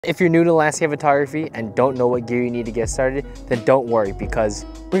If you're new to landscape photography and don't know what gear you need to get started, then don't worry, because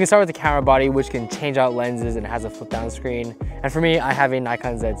we can start with the camera body, which can change out lenses and has a flip down screen. And for me, I have a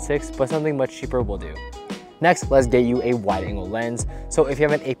Nikon Z6, but something much cheaper will do. Next, let's get you a wide angle lens. So if you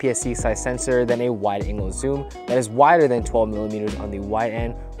have an APS-C size sensor, then a wide angle zoom that is wider than 12 millimeters on the wide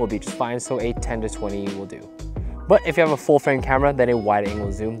end will be just fine. So a 10 to 20 will do. But if you have a full frame camera, then a wide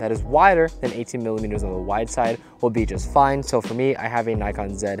angle zoom that is wider than 18 millimeters on the wide side will be just fine. So for me, I have a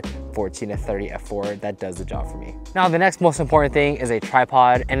Nikon Z14-30 f4 that does the job for me. Now, the next most important thing is a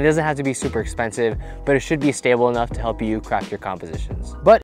tripod, and it doesn't have to be super expensive, but it should be stable enough to help you craft your compositions. But